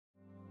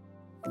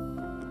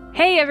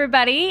Hey,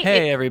 everybody.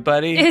 Hey,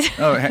 everybody.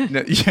 No,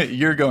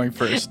 you're going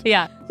first.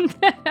 Yeah.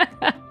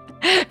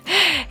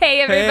 Hey,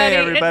 everybody. Hey,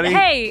 everybody.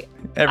 Hey.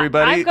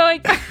 Everybody. I'm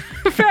going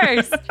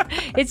first.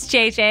 It's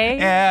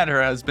JJ. And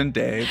her husband,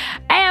 Dave.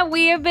 And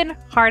we have been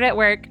hard at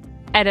work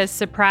at a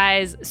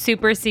surprise,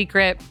 super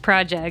secret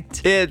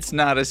project. It's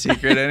not a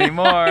secret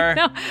anymore.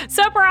 No,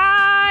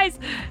 surprise!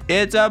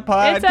 It's a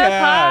podcast. It's a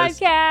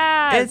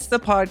podcast. It's the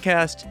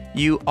podcast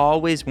you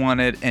always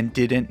wanted and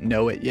didn't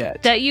know it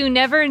yet. That you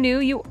never knew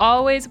you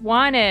always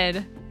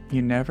wanted.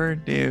 You never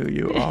knew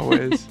you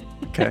always.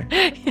 Okay.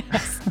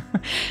 Yes.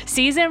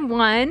 Season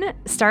 1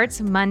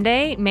 starts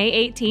Monday,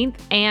 May 18th,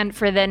 and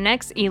for the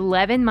next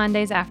 11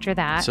 Mondays after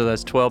that. So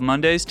that's 12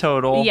 Mondays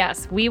total.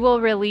 Yes, we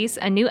will release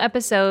a new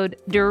episode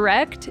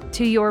direct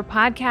to your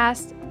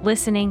podcast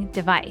listening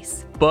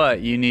device.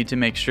 But you need to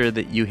make sure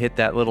that you hit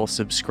that little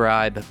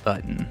subscribe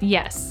button.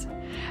 Yes.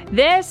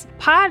 This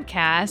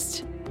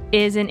podcast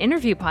is an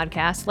interview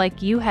podcast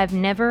like you have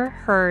never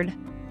heard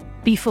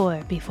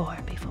before.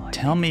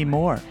 Tell me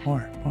more.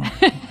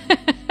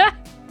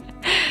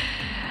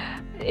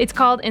 It's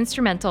called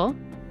Instrumental.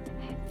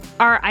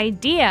 Our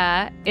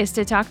idea is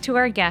to talk to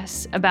our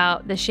guests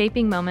about the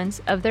shaping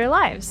moments of their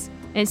lives.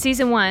 And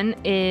season 1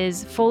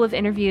 is full of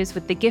interviews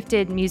with the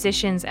gifted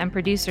musicians and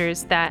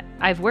producers that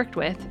I've worked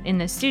with in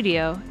the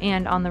studio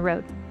and on the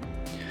road.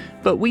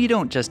 But we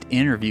don't just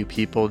interview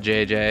people,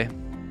 JJ.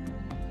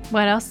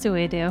 What else do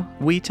we do?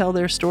 We tell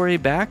their story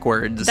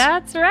backwards.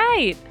 That's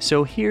right.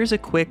 So here's a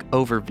quick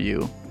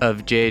overview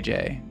of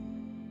JJ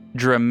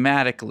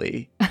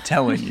dramatically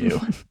telling you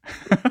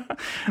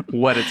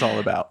what it's all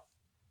about.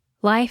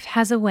 Life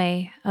has a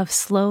way of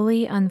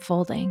slowly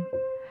unfolding.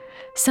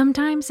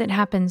 Sometimes it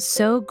happens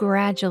so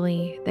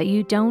gradually that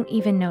you don't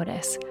even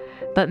notice,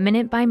 but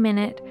minute by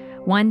minute,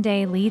 one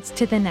day leads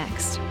to the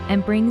next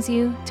and brings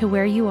you to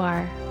where you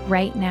are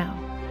right now.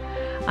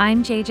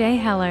 I'm JJ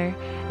Heller,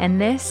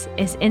 and this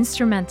is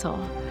Instrumental,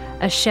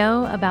 a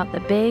show about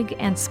the big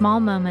and small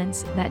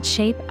moments that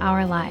shape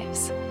our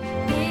lives.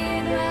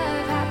 Big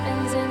love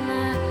happens in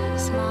the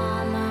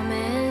small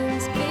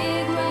moments.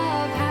 Big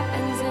love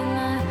happens in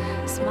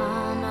the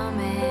small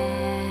moments.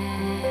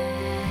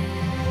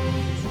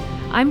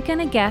 I'm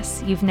gonna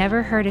guess you've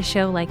never heard a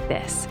show like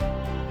this.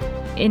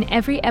 In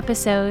every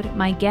episode,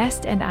 my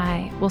guest and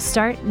I will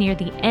start near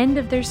the end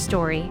of their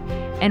story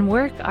and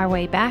work our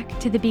way back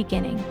to the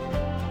beginning.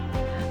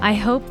 I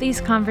hope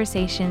these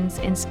conversations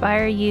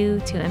inspire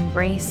you to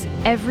embrace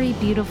every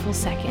beautiful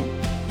second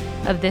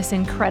of this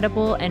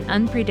incredible and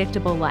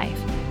unpredictable life.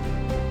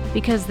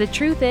 Because the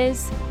truth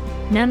is,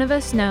 none of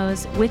us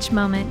knows which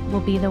moment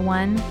will be the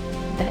one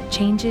that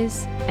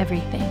changes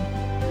everything.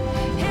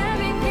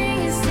 Everything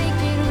is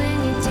sacred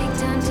when you take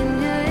time to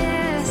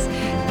notice.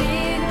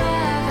 Big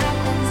love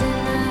happens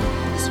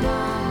in the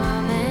small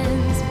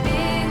moments.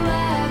 Big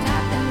love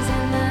happens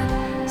in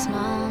the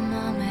small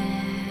moments.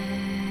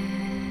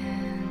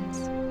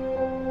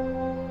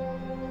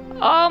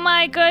 Oh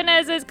my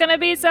goodness, it's gonna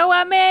be so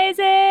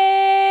amazing!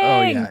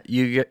 Oh, yeah.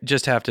 You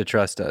just have to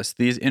trust us.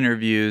 These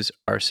interviews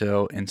are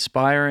so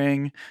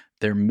inspiring.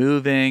 They're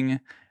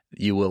moving.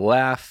 You will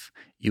laugh.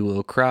 You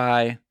will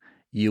cry.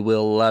 You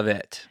will love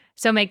it.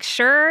 So make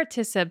sure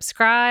to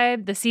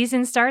subscribe. The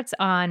season starts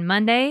on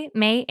Monday,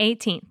 May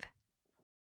 18th.